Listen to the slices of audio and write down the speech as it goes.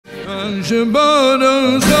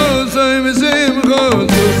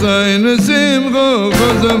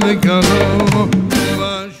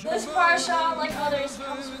This parsha, like others,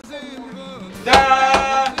 comes from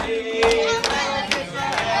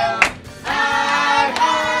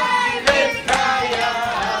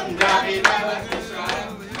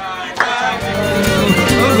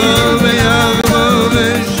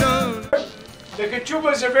The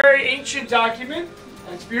ketubah is a very ancient document.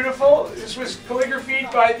 It's beautiful. This was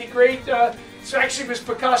calligraphied by the great, this actually was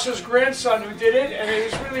Picasso's grandson who did it, and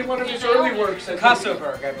it was really one of his early works.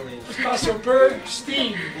 Picasso-berg, I believe. Picasso-berg,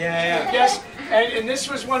 Steen. Yeah. Yes, and this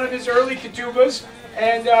was one of his early ketubahs.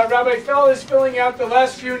 And Rabbi Fell is filling out the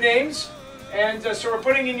last few names. And so we're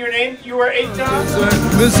putting in your name. You are Eitan.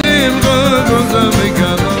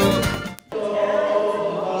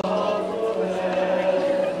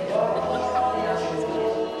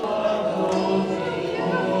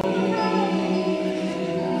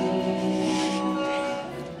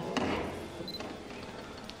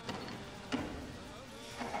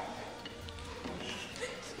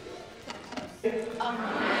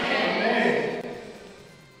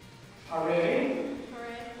 Amen.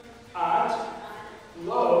 Hare. At.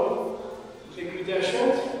 Lo.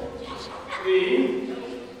 Likudeshet. Li.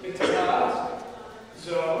 Italat.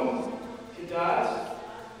 Zo. Kedat.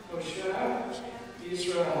 Moshe.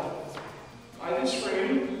 Israel. By this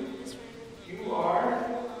ring, you are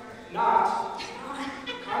not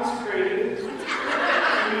consecrated to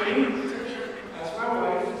me as my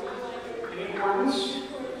wife in accordance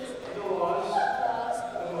with the laws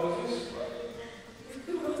of Moses.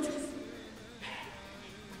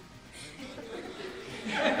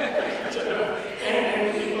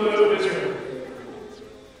 And the people of Israel.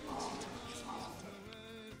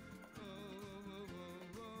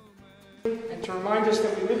 And to remind us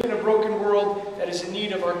that we live in a broken world that is in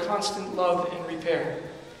need of our constant love and repair.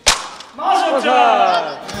 Mazel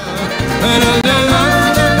tov!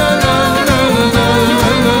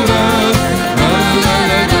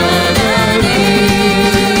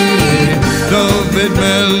 David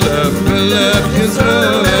melech melech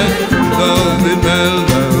Yisroel, David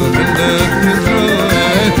melech melech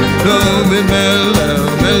Yisroel, David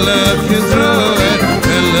melech melech Yisroel,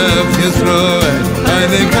 melech Yisroel,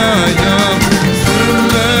 Hanikayam,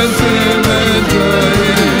 Simlet Simlet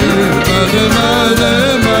Yoyim,